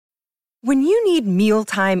When you need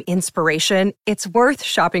mealtime inspiration, it's worth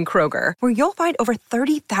shopping Kroger, where you'll find over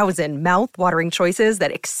 30,000 mouth-watering choices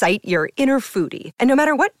that excite your inner foodie. And no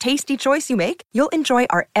matter what tasty choice you make, you'll enjoy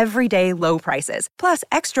our everyday low prices, plus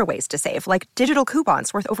extra ways to save, like digital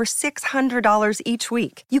coupons worth over $600 each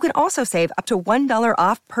week. You can also save up to $1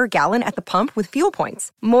 off per gallon at the pump with fuel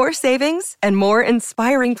points. More savings and more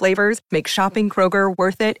inspiring flavors make shopping Kroger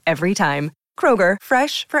worth it every time. Kroger,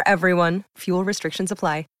 fresh for everyone. Fuel restrictions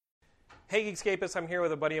apply. Hey Geekscapists, I'm here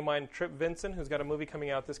with a buddy of mine, Trip Vinson, who's got a movie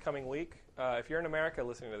coming out this coming week. If you're in America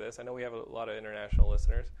listening to this, I know we have a lot of international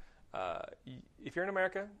listeners. If you're in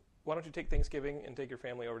America, why don't you take Thanksgiving and take your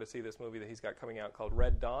family over to see this movie that he's got coming out called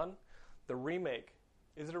Red Dawn, the remake.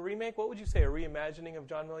 Is it a remake? What would you say, a reimagining of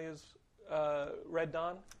John Milius' Red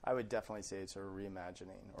Dawn? I would definitely say it's a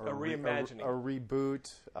reimagining. Or a reimagining. A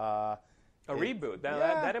reboot. A reboot.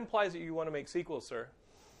 That implies that you want to make sequels, sir.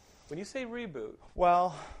 When you say reboot...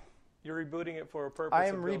 Well... You're rebooting it for a purpose. I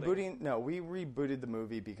am rebooting. No, we rebooted the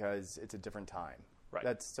movie because it's a different time. Right.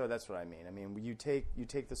 That's what I mean. I mean, you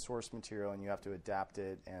take the source material and you have to adapt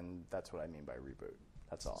it, and that's what I mean by reboot.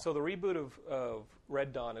 That's all. So the reboot of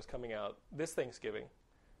Red Dawn is coming out this Thanksgiving.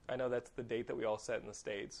 I know that's the date that we all set in the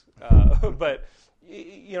States, but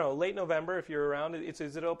late November if you're around.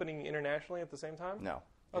 Is it opening internationally at the same time? No.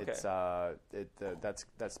 Okay. It's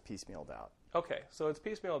that's piecemealed out. Okay, so it's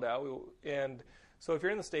piecemealed out, and. So if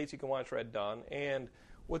you're in the States, you can watch Red Dawn. And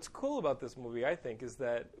what's cool about this movie, I think, is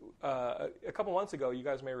that a couple months ago, you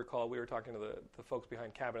guys may recall, we were talking to the folks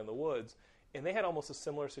behind Cabin in the Woods, and they had almost a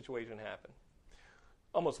similar situation happen,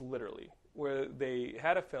 almost literally, where they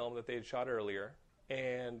had a film that they had shot earlier,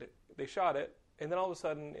 and they shot it, and then all of a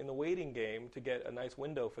sudden, in the waiting game to get a nice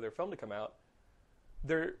window for their film to come out,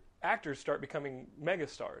 their actors start becoming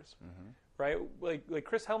megastars. Mm-hmm. Right? Like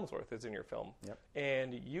Chris Hemsworth is in your film. Yep.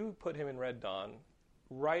 And you put him in Red Dawn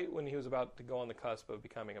right when he was about to go on the cusp of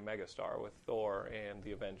becoming a megastar with Thor and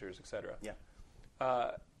the Avengers, etc. Yeah.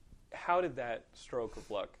 How did that stroke of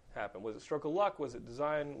luck happen? Was it stroke of luck? Was it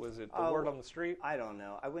design? Was it the word on the street? I don't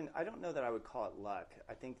know. I don't know that I would call it luck.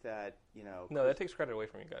 I think that, No, that takes credit away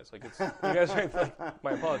from you guys. Like you guys are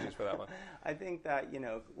my apologies for that one. I think that,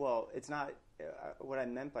 it's not what I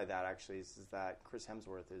meant by that actually is that Chris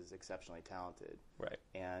Hemsworth is exceptionally talented. Right.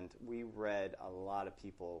 And we read a lot of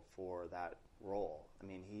people for that role. I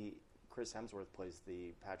mean, Chris Hemsworth plays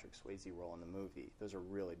the Patrick Swayze role in the movie. Those are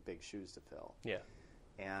really big shoes to fill. Yeah.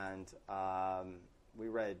 And we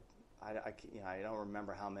read, I don't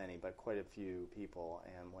remember how many, but quite a few people.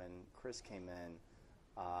 And when Chris came in,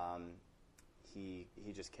 he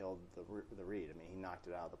just killed the read. I mean, he knocked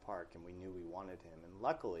it out of the park, and we knew we wanted him. And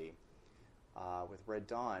luckily, with Red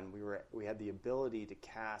Dawn, we had the ability to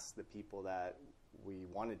cast the people that we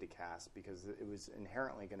wanted to cast because it was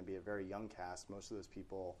inherently going to be a very young cast. Most of those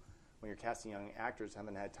people, when you're casting young actors,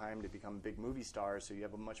 haven't had time to become big movie stars, so you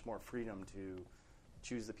have much more freedom to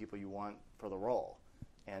choose the people you want for the role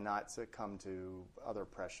and not succumb to other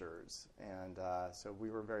pressures. And so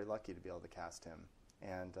we were very lucky to be able to cast him.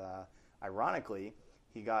 And ironically,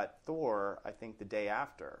 he got Thor, I think, the day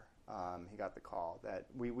after. He got the call that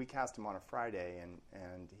we cast him on a Friday,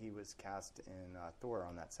 and he was cast in Thor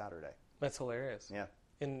on that Saturday. That's hilarious. Yeah.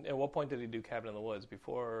 And at what point did he do Cabin in the Woods?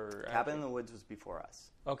 Before or after? Cabin in the Woods was before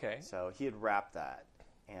us. Okay. So he had wrapped that,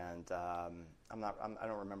 and I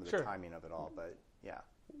don't remember the timing of it all, but yeah.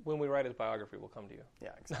 When we write his biography, we'll come to you.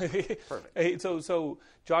 Yeah, exactly. Perfect. Hey, so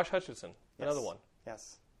Josh Hutcherson, another one.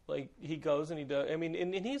 Yes. Like, he goes and he does, I mean,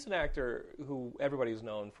 and he's an actor who everybody's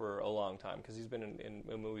known for a long time because he's been in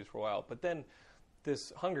movies for a while. But then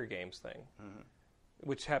this Hunger Games thing, mm-hmm.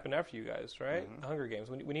 which happened after you guys, right? Mm-hmm. The Hunger Games.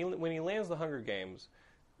 When he lands the Hunger Games,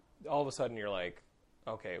 all of a sudden you're like,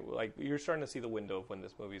 okay, like you're starting to see the window of when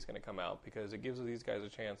this movie is going to come out because it gives these guys a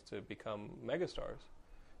chance to become megastars.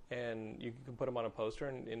 And you can put them on a poster,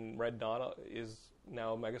 and Red Dawn is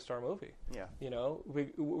now a megastar movie. Yeah.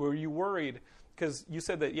 Were you worried? Because you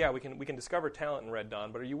said that, yeah, we can discover talent in Red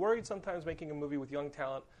Dawn, but are you worried sometimes making a movie with young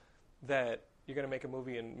talent that you're going to make a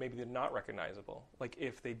movie and maybe they're not recognizable? Like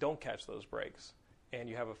if they don't catch those breaks and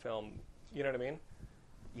you have a film, you know what I mean?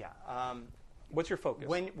 Yeah. What's your focus?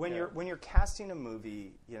 When you're casting a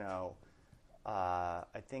movie, I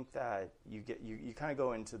think that you kind of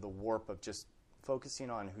go into the warp of just focusing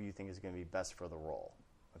on who you think is going to be best for the role.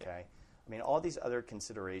 Okay. Yeah. I mean, all these other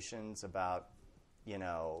considerations about,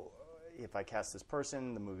 if I cast this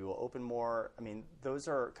person, the movie will open more. I mean, those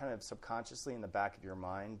are kind of subconsciously in the back of your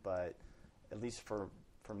mind, but at least for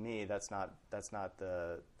me, that's not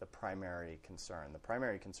the primary concern. The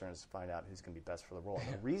primary concern is to find out who's going to be best for the role.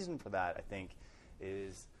 And the reason for that, I think,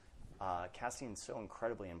 is casting is so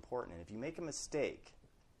incredibly important. And if you make a mistake,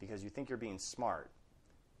 because you think you're being smart,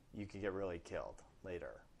 you could get really killed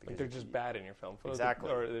later. Like they're just bad in your film.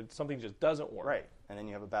 Exactly. Or something just doesn't work. Right. And then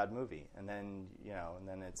you have a bad movie. And then, you're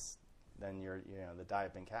the die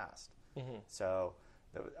have been cast. Mm-hmm. So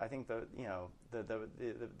I think the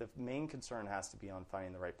main concern has to be on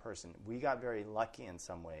finding the right person. We got very lucky in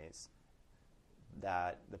some ways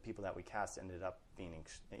that the people that we cast ended up being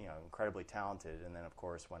incredibly talented, and then of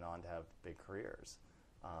course went on to have big careers.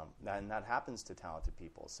 And that happens to talented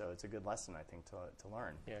people, so it's a good lesson, I think, to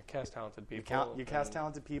learn. Yeah, cast talented people. You cast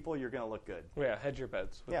talented people, you're going to look good. Yeah, hedge your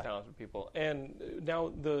bets with talented people. And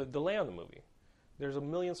now the delay on the movie. There's a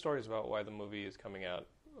million stories about why the movie is coming out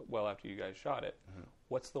well after you guys shot it. Mm-hmm.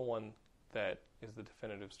 What's the one that is the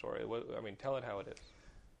definitive story? Tell it how it is.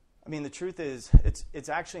 I mean, the truth is, it's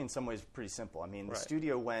actually in some ways pretty simple. I mean, the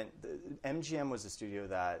studio MGM was a studio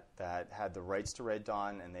that had the rights to Red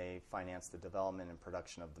Dawn, and they financed the development and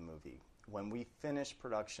production of the movie. When we finished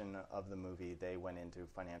production of the movie, they went into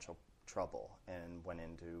financial trouble and went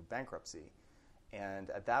into bankruptcy.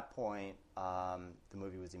 And at that point, the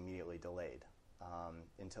movie was immediately delayed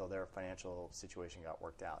until their financial situation got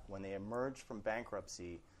worked out. When they emerged from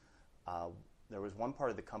bankruptcy, there was one part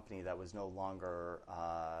of the company that was no longer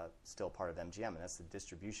still part of MGM, and that's the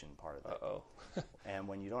distribution part of it. Uh-oh. And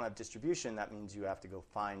when you don't have distribution, that means you have to go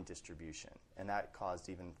find distribution, and that caused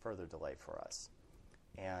even further delay for us.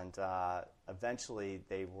 And eventually,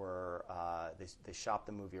 they shopped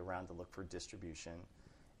the movie around to look for distribution,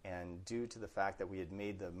 and due to the fact that we had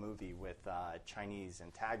made the movie with Chinese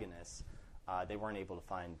antagonists, they weren't able to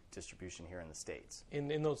find distribution here in the States.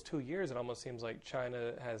 In those 2 years, it almost seems like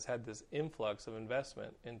China has had this influx of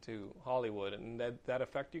investment into Hollywood, and that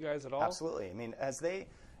affect you guys at all? Absolutely. I mean,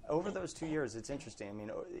 over those 2 years, it's interesting. I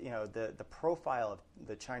mean, the profile of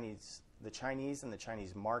the Chinese and the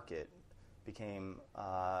Chinese market became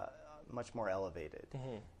much more elevated.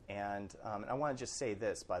 Mm-hmm. And I want to just say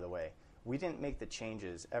this, by the way. We didn't make the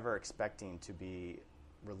changes ever expecting to be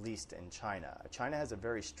released in China. China has a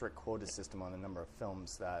very strict quota system on the number of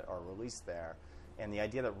films that are released there, and the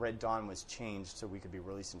idea that Red Dawn was changed so we could be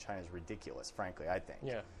released in China is ridiculous, frankly, I think.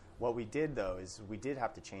 Yeah. What we did, though, is we did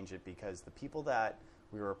have to change it because the people that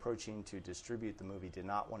we were approaching to distribute the movie did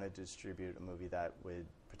not want to distribute a movie that would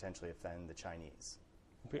potentially offend the Chinese.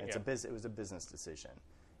 Yeah. It was a business decision.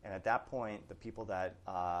 And at that point, the people that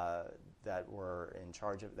were in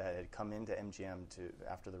charge of that had come into MGM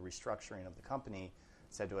after the restructuring of the company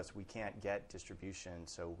said to us, we can't get distribution,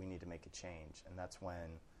 so we need to make a change. And that's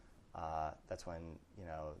when the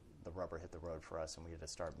rubber hit the road for us, and we had to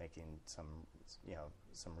start making some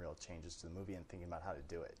real changes to the movie and thinking about how to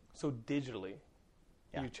do it. So digitally,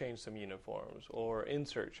 you changed some uniforms, or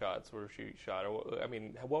insert shots were shot, or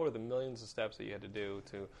what were the millions of steps that you had to do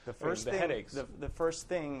to the headaches? The first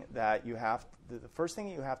thing you have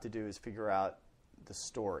to do is figure out the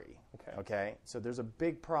story. Okay. So there's a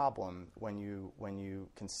big problem when you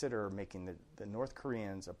consider making the North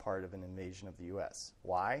Koreans a part of an invasion of the U.S.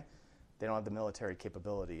 Why? They don't have the military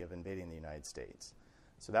capability of invading the United States.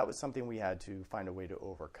 So that was something we had to find a way to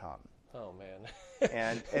overcome. Oh man.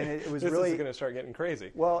 and it was this really is going to start getting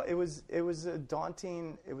crazy. Well, it was a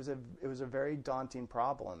very daunting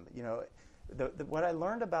problem. What I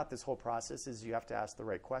learned about this whole process is you have to ask the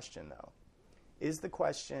right question, though. Is the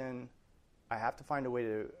question, I have to find a way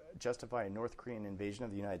to justify a North Korean invasion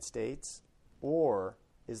of the United States, or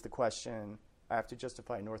is the question, I have to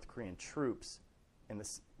justify North Korean troops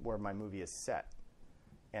where my movie is set?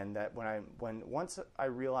 And that once I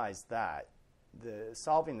realized that,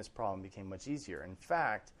 solving this problem became much easier. In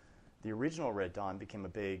fact, the original Red Dawn became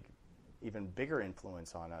even bigger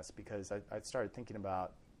influence on us because I started thinking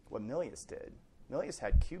about what Milius did. Milius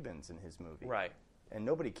had Cubans in his movie. Right. And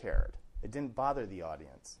nobody cared. It didn't bother the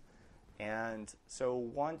audience. And so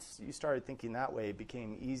once you started thinking that way, it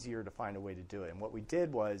became easier to find a way to do it. And what we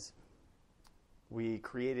did was we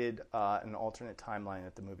created an alternate timeline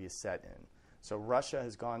that the movie is set in. So Russia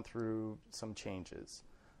has gone through some changes.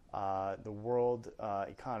 The world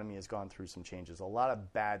economy has gone through some changes. A lot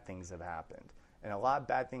of bad things have happened. And a lot of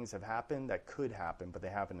bad things have happened that could happen, but they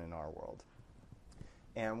happen in our world.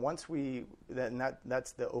 And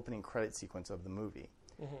that's the opening credit sequence of the movie.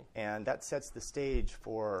 Mm-hmm. And that sets the stage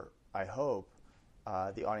for, I hope,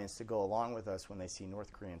 the audience to go along with us when they see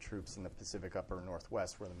North Korean troops in the Pacific Upper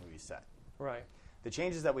Northwest where the movie's set. Right. The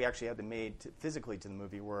changes that we actually had to make physically to the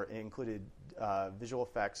movie included visual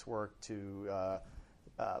effects work to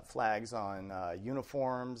flags on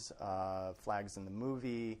uniforms, flags in the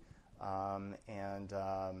movie, and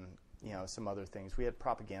some other things. We had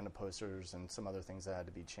propaganda posters and some other things that had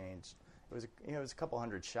to be changed. It was a couple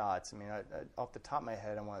hundred shots. I mean, off the top of my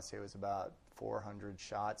head, I want to say it was about 400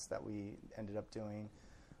 shots that we ended up doing.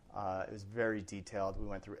 It was very detailed. We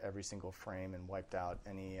went through every single frame and wiped out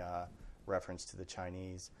any reference to the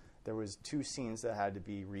Chinese. There was 2 scenes that had to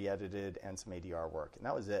be re-edited and some ADR work, and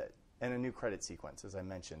that was it. And a new credit sequence, as I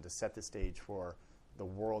mentioned, to set the stage for the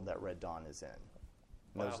world that Red Dawn is in.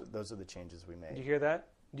 Wow. Those are the changes we made. Do you hear that?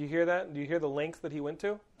 Do you hear that? Do you hear the lengths that he went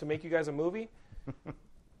to make you guys a movie?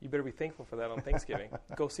 You better be thankful for that on Thanksgiving.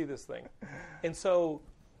 Go see this thing. And so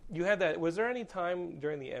you had that. Was there any time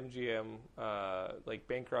during the MGM like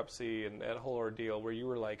bankruptcy and that whole ordeal where you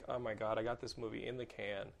were like, oh my God, I got this movie in the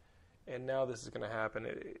can, and now this is going to happen?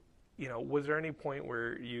 Was there any point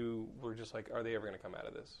where you were just like, are they ever going to come out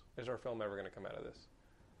of this? Is our film ever going to come out of this?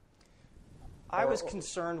 I was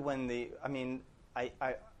concerned when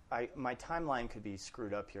my timeline could be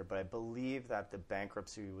screwed up here, but I believe that the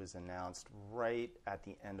bankruptcy was announced right at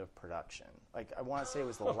the end of production. Like, I want to say it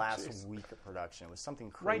was the last week of production. It was something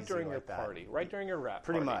crazy right during like your that. party, right during your rap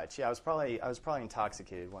Pretty party. much, yeah. I was probably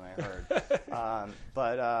intoxicated when I heard.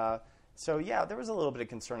 So yeah, there was a little bit of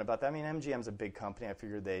concern about that. I mean, MGM's a big company. I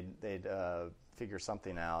figured they'd figure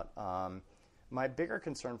something out. My bigger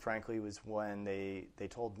concern, frankly, was when they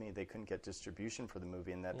told me they couldn't get distribution for the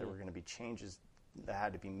movie and that there were going to be changes that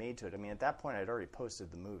had to be made to it. I mean, at that point, I'd already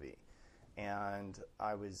posted the movie, and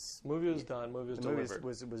I was movie was done. Movie was delivered.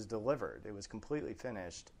 Was delivered. It was completely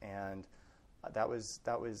finished, and that was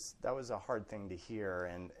a hard thing to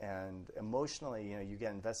hear. And emotionally, you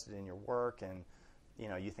get invested in your work, and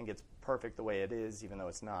you think it's perfect the way it is, even though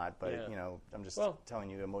it's not. But I'm just telling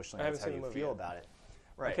you emotionally that's how you feel about it.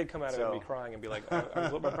 Right. I could come out of it and be crying and be like,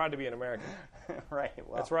 I'm proud to be an American. Right.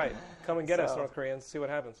 Well, that's right. Come and get us, North Koreans. See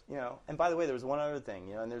what happens. And by the way, there was one other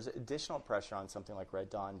thing, and there's additional pressure on something like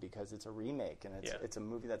Red Dawn because it's a remake, and it's a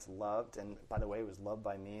movie that's loved, and by the way, it was loved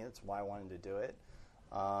by me. That's why I wanted to do it.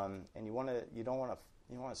 And you don't want to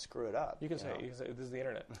screw it up. You can say this is the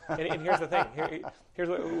internet. And here's the thing. Here's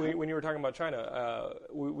what when you were talking about China,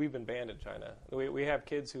 we've been banned in China. We have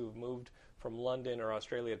kids who've moved from London or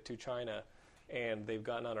Australia to China, and they've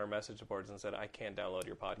gotten on our message boards and said, I can't download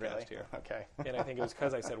your podcast here. Okay. And I think it was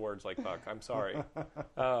because I said words like fuck. I'm sorry.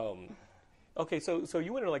 Okay, so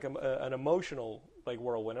you went into like an emotional like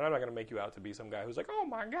whirlwind, and I'm not going to make you out to be some guy who's like, oh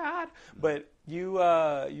my God. But you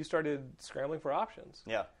started scrambling for options.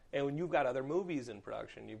 Yeah. And when you've got other movies in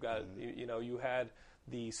production, you've got, you had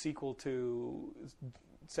the sequel to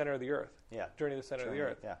Center of the Earth. Yeah. Journey to the Center of the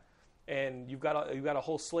Earth. Yeah. And you've got a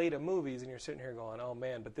whole slate of movies, and you're sitting here going, "Oh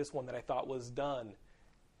man!" But this one that I thought was done,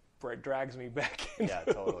 where it drags me back into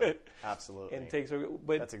totally, it. Absolutely. And takes,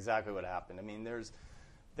 but that's exactly what happened. I mean, I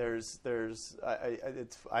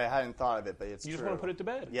hadn't thought of it, but it's you true. just want to put it to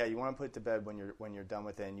bed. Yeah, you want to put it to bed when you're done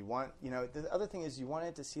with it, and you want the other thing is you want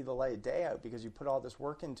it to see the light of day out because you put all this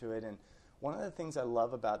work into it. And one of the things I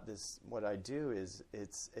love about this, what I do, is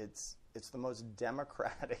it's the most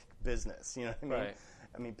democratic business. You know what I mean? Right.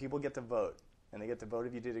 I mean, people get to vote, and they get to vote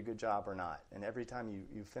if you did a good job or not. And every time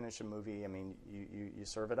you finish a movie, I mean, you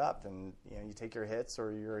serve it up, and you take your hits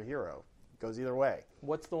or you're a hero. It goes either way.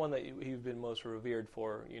 What's the one that you've been most revered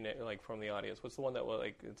for, like from the audience? What's the one that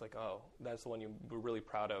it's like, oh, that's the one you were really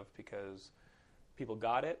proud of because people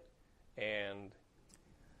got it, and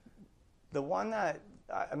the one that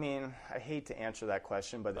I mean, I hate to answer that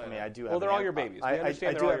question, but I mean, I do have. Well, they're all your babies. I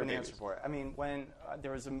do have an answer for it. I mean, when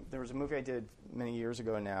there was a movie I did many years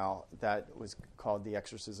ago now that was called The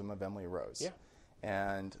Exorcism of Emily Rose. Yeah.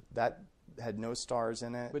 And that had no stars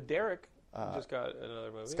in it. But Derek just got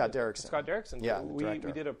another movie. Scott Derrickson. Scott Derrickson. Yeah,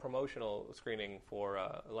 we did a promotional screening for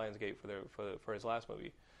Lionsgate for his last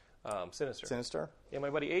movie, Sinister. Sinister. Yeah, my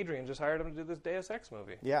buddy Adrian just hired him to do this Deus Ex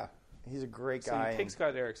movie. Yeah. He's a great guy. So you pick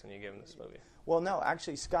Scott Derrickson, you give him this movie. Well, no,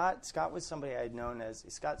 actually, Scott was somebody I had known as.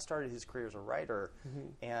 Scott started his career as a writer,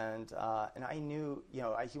 and I knew,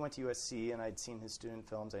 he went to USC, and I'd seen his student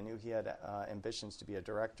films. I knew he had ambitions to be a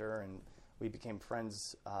director, and we became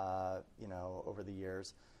friends, over the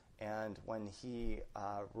years. And when he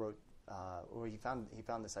wrote, he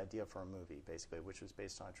found this idea for a movie, basically, which was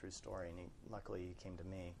based on a true story, and luckily he came to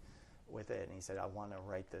me with it, and he said, I want to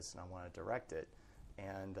write this, and I want to direct it.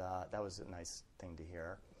 And that was a nice thing to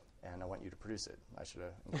hear. And I want you to produce it. I should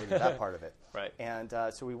have included that part of it. Right. And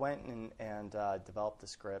so we went and developed the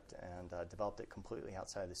script and developed it completely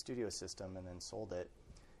outside the studio system and then sold it.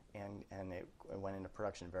 And it went into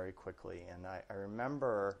production very quickly. And I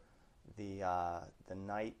remember the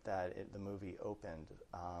night that the movie opened,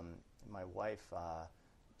 my wife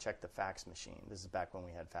checked the fax machine. This is back when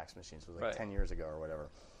we had fax machines. It was like 10 years ago or whatever.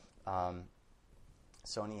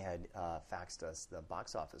 Sony had faxed us the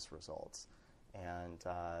box office results, and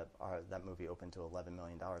that movie opened to $11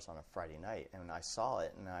 million on a Friday night. And I saw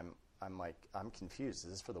it, and I'm confused.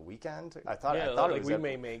 Is this for the weekend? I thought like it was. We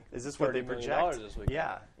may make. Is this what they $30 million project? this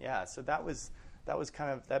weekend. Yeah. So that was kind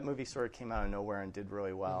of, that movie sort of came out of nowhere and did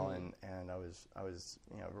really well, and I was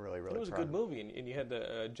really It was a proud good of it. movie, and you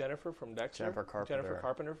had Jennifer from Dexter. Jennifer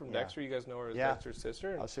Carpenter from Yeah. Dexter. You guys know her as Yeah. Dexter's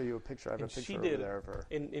sister. I'll show you a picture. I have a and picture she over did, there of her.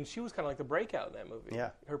 and she was kind of like the breakout in that movie. Yeah.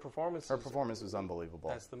 Her performance Was unbelievable.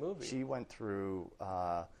 That's the movie. She went through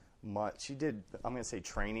much. She did, I'm going to say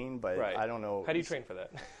training, but Right. I don't know. How do you train for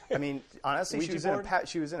that? I mean, honestly, Ouija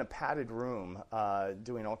she was in a padded room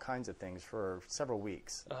doing all kinds of things for several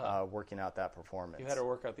weeks, working out that performance. You had her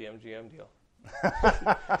work out the MGM deal.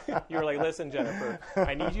 You were like, listen, Jennifer,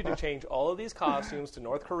 I need you to change all of these costumes to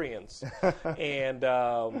North Koreans, and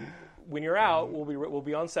when you're out, we'll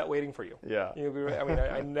be on set waiting for you. Yeah. You'll be, I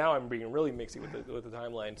mean, now I'm being really mixy with the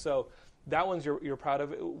timeline. So that one's you're proud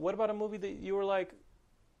of. What about a movie that you were like,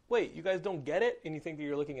 wait, you guys don't get it, and you think that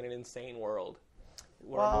you're looking at an insane world?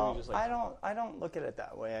 Well, I don't look at it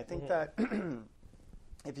that way. I think that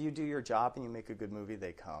if you do your job and you make a good movie,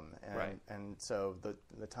 they come. And, Right. And so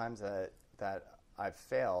the times that I've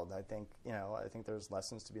failed, I think there's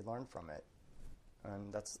lessons to be learned from it.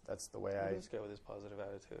 And that's the way I. This guy with his positive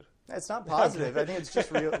attitude. It's not positive. I think it's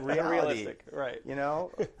just reality. Realistic, right? You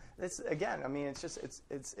know, it's again. I mean, it's just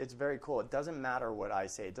it's very cool. It doesn't matter what I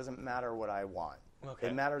say. It doesn't matter what I want. Okay.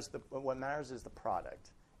 What matters is the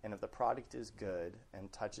product. And if the product is good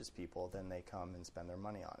and touches people, then they come and spend their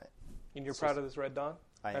money on it. And you're proud of this Red Dawn?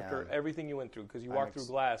 After am. everything you went through, because you walked through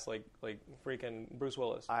glass like freaking Bruce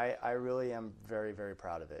Willis. I really am very, very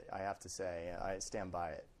proud of it. I have to say, I stand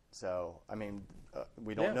by it. So, I mean,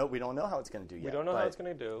 we don't know how it's going to do yet. We don't know how it's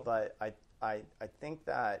going to do. But I think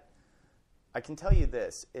that I can tell you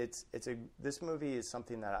this. This movie is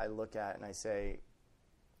something that I look at and I say,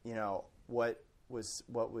 you know, what we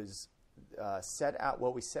set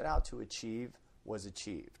out to achieve was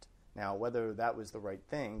achieved. Now, whether that was the right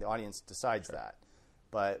thing, the audience decides that.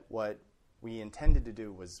 But what we intended to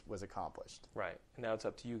do was accomplished. Right. And now it's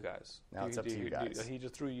up to you guys. Now it's up to you guys. He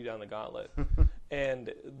just threw you down the gauntlet.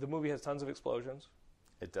 And the movie has tons of explosions.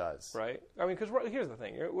 It does. Right? I mean, because here's the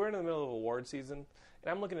thing. We're in the middle of award season,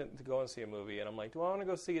 and I'm looking to go and see a movie, and I'm like, do I want to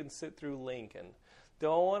go see it and sit through Lincoln?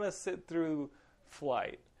 Do I want to sit through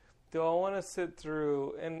Flight? Do I want to sit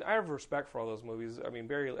through, and I have respect for all those movies. I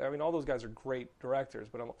mean, all those guys are great directors,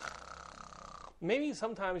 but maybe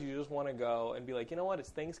sometimes you just want to go and be like, you know what, it's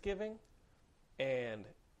Thanksgiving, and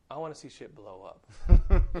I want to see shit blow up.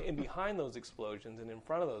 And behind those explosions and in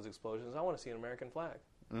front of those explosions, I want to see an American flag.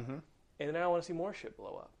 Mm-hmm. And then I want to see more shit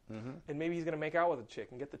blow up. Mm-hmm. And maybe he's going to make out with a chick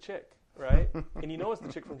and get the chick, right? And you know it's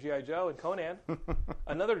the chick from G.I. Joe and Conan,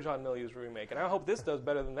 another John Milius remake. And I hope this does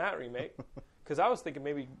better than that remake. Because I was thinking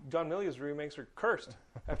maybe John Milius remakes are cursed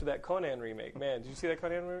after that Conan remake. Man, did you see that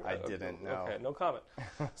Conan remake? I didn't, no. Okay, no comment.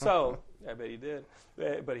 So, I bet he did.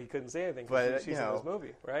 But he couldn't say anything because she's in this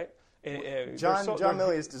movie, right? John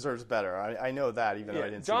Milius deserves better. I know that, even though I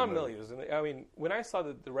didn't see the movie. John Milius. I mean, when I saw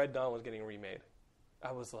that the Red Dawn was getting remade,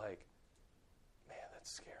 I was like, man,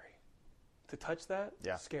 that's scary. To touch that?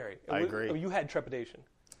 Yeah. Scary. I agree. You had trepidation.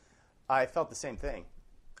 I felt the same thing.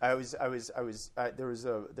 There was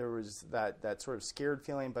that sort of scared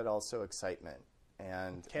feeling, but also excitement.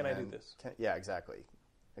 And Can I do this? Yeah, exactly.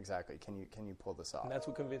 Can you pull this off? And that's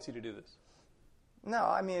what convinced you to do this. No,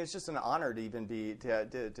 I mean it's just an honor to even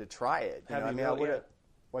to try it.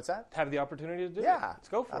 What's that? Have the opportunity to do it. Yeah, Let's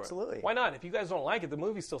go for absolutely. it. Why not? If you guys don't like it, the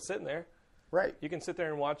movie's still sitting there. Right. You can sit there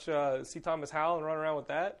and watch C. Thomas Howell and run around with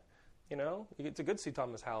that. You know, it's a good C.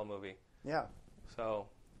 Thomas Howell movie. Yeah. So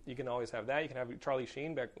you can always have that. You can have Charlie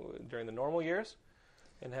Sheen back during the normal years,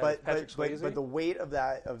 and have Patrick Swayze. But the weight of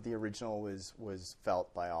the original was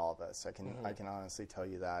felt by all of us. I can honestly tell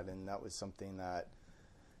you that, and that was something that,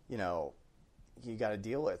 you know, you got to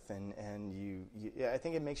deal with, and I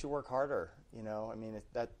think it makes you work harder. You know, I mean,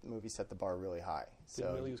 that movie set the bar really high. Did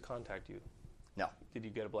Milius contact you? No. Did you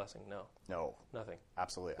get a blessing? No. No. Nothing.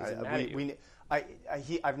 Absolutely. Is he mad at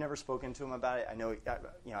you? I've never spoken to him about it. I know,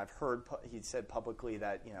 you know, I've heard he said publicly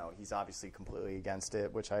that, you know, he's obviously completely against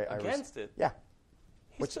it, which I against it. Yeah.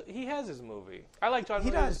 He has his movie. I like John Milius.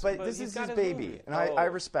 He does, but this is his baby, movie. and I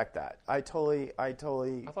respect that. I totally. I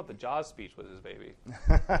thought the Jaws speech was his baby.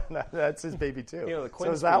 That's his baby too. You know, the Quinn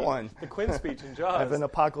so is speech, that one. The Quinn speech in Jaws. I have an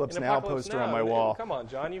Apocalypse Now poster on my wall. Come on,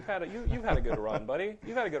 John, you've had a good run, buddy.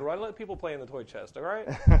 You've had a good run. Let people play in the toy chest, all right?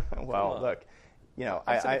 Well, look, you know,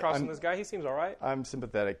 I'm sitting across from this guy. He seems all right. I'm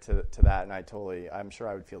sympathetic to that, and I'm sure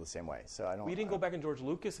I would feel the same way. So I don't. We didn't go back in George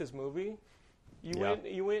Lucas's movie. You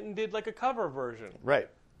went and did like a cover version. Right.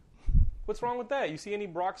 What's wrong with that? You see any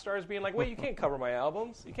rock stars being like, wait, you can't cover my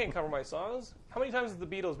albums. You can't cover my songs. How many times has the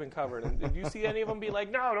Beatles been covered? And did you see any of them be like,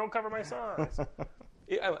 no, don't cover my songs?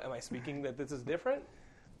 Am I speaking that this is different?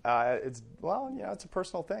 It's a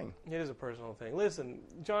personal thing. It is a personal thing. Listen,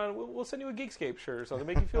 John, we'll send you a Geekscape shirt or something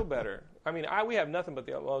to make you feel better. I mean, we have nothing but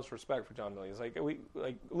the utmost respect for John Milius.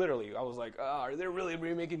 Literally, I was like, are they really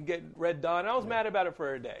remaking Get Red Dawn? And I was mad about it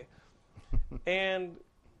for a day. And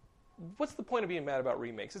what's the point of being mad about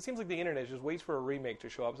remakes? It seems like the internet just waits for a remake to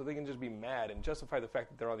show up so they can just be mad and justify the fact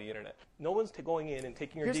that they're on the internet. No one's going in and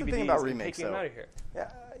taking your Here's DVDs the thing about and remakes, taking them out of here. Yeah,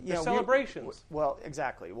 They're celebrations. Well,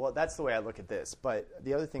 exactly. Well, that's the way I look at this. But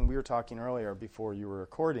the other thing, we were talking earlier before you were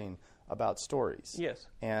recording about stories. Yes.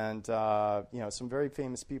 And some very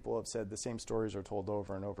famous people have said the same stories are told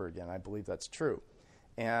over and over again. I believe that's true.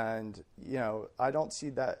 And I don't see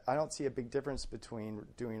a big difference between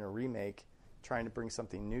doing a remake, trying to bring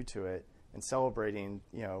something new to it, and celebrating,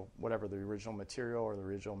 whatever the original material or the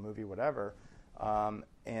original movie, whatever. Even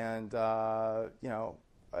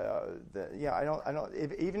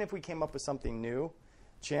if we came up with something new,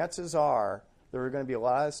 chances are there are going to be a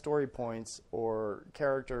lot of story points or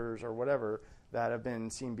characters or whatever that have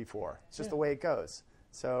been seen before. It's just the way it goes.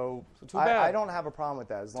 So too bad. I don't have a problem with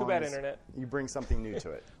that as long as internet. you bring something new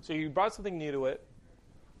to it. So you brought something new to it.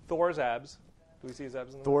 Thor's abs. Do we see his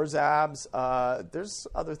abs in the Thor's abs. There's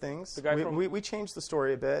other things. The guy we changed the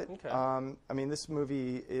story a bit. Okay. This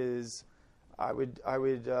movie is,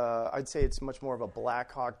 I'd say it's much more of a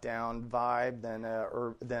Black Hawk Down vibe than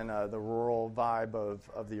the rural vibe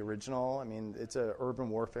of the original. I mean, it's an urban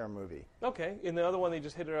warfare movie. Okay. In the other one, they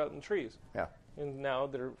just hit it out in the trees. Yeah. And now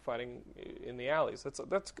they're fighting in the alleys.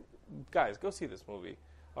 That's guys, go see this movie.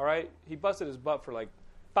 All right. He busted his butt for like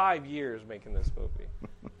 5 years making this movie.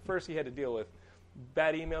 First, he had to deal with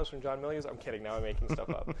bad emails from John Milius. I'm kidding. Now I'm making stuff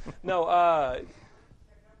up. No.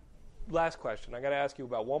 Last question. I got to ask you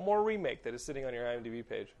about one more remake that is sitting on your IMDb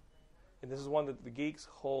page, and this is one that the geeks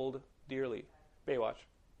hold dearly. Baywatch.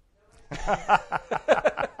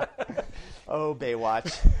 Oh,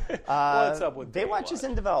 Baywatch. What's up with Baywatch? Baywatch is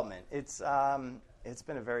in development. It's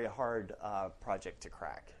been a very hard project to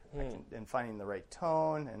crack, in finding the right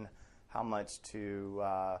tone and how much to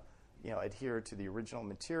adhere to the original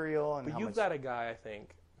material. And but you've got a guy, I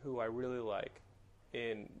think, who I really like.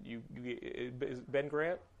 Is Ben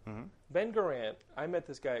Garant? Mm-hmm. Ben Garant, I met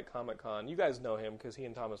this guy at Comic-Con. You guys know him because he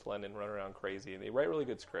and Thomas Lennon run around crazy, and they write really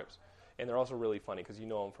good scripts. And they're also really funny because you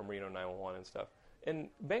know him from Reno 911 and stuff. And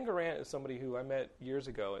Ben Garant is somebody who I met years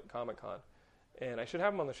ago at Comic-Con. And I should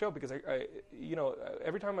have him on the show because,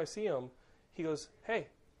 every time I see him, he goes, hey,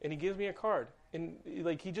 and he gives me a card. And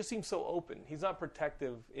he just seems so open. He's not a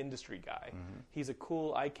protective industry guy. Mm-hmm. He's a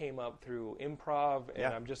cool, I came up through improv,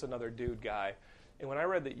 and I'm just another dude guy. And when I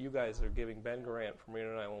read that you guys are giving Ben Garant from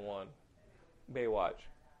Reno 911 Baywatch,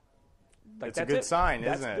 it's a good sign,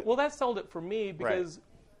 isn't it? Well, that sold it for me because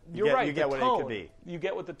you're right. You get what it could be. You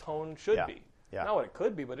get what the tone should be. Yeah. Not what it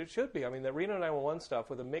could be, but it should be. I mean, the Reno 911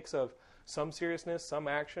 stuff with a mix of some seriousness, some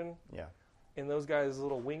action. Yeah. And those guys'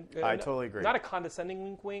 little wink. I totally agree. Not a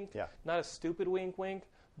condescending wink. Yeah. Not a stupid wink.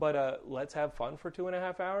 But let's have fun for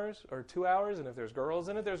 2.5 hours or 2 hours, and if there's girls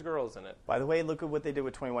in it, there's girls in it. By the way, look at what they did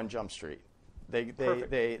with 21 Jump Street. They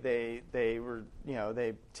were,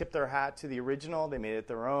 they tipped their hat to the original. They made it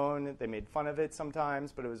their own. They made fun of it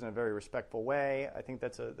sometimes, but it was in a very respectful way. I think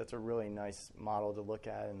that's a really nice model to look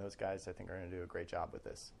at, and those guys, I think, are going to do a great job with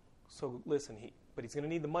this. So listen, he's going to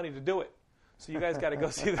need the money to do it. So you guys got to go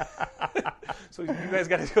see So you guys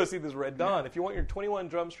got to go see this Red Dawn. If you want your 21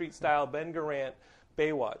 Jump Street style Ben Garant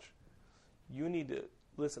Baywatch, you need to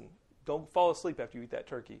listen. Don't fall asleep after you eat that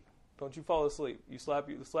turkey. Don't you fall asleep. You slap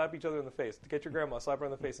each other in the face. Get your grandma, slap her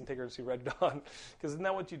in the face, and take her to see Red Dawn. Because isn't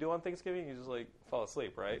that what you do on Thanksgiving? You just fall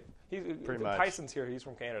asleep, right? Pretty much. Tyson's here. He's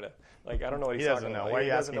from Canada. I don't know what he's he talking doesn't know. about. Why are you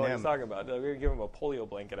he doesn't asking know what him? he's talking about. We're going to give him a polio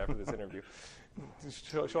blanket after this interview.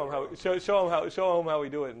 Show him how we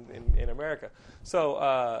do it in America.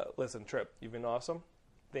 So listen, Trip, you've been awesome.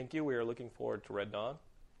 Thank you. We are looking forward to Red Dawn.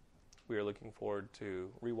 We are looking forward to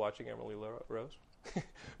rewatching Emily Rose.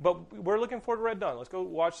 But we're looking forward to Red Dawn. Let's go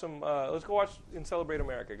watch and celebrate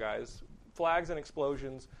America, guys. Flags and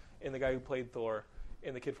explosions, and the guy who played Thor,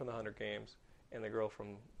 and the kid from the Hunger Games, and the girl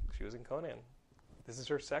she was in Conan. This is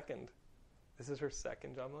her second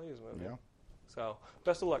John Milius movie. Yeah. So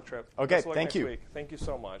best of luck, Trip. Okay, best of luck thank next you. Week. Thank you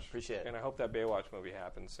so much. Appreciate it. And I hope that Baywatch movie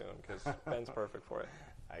happens soon because Ben's perfect for it.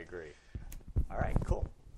 I agree. All right, cool.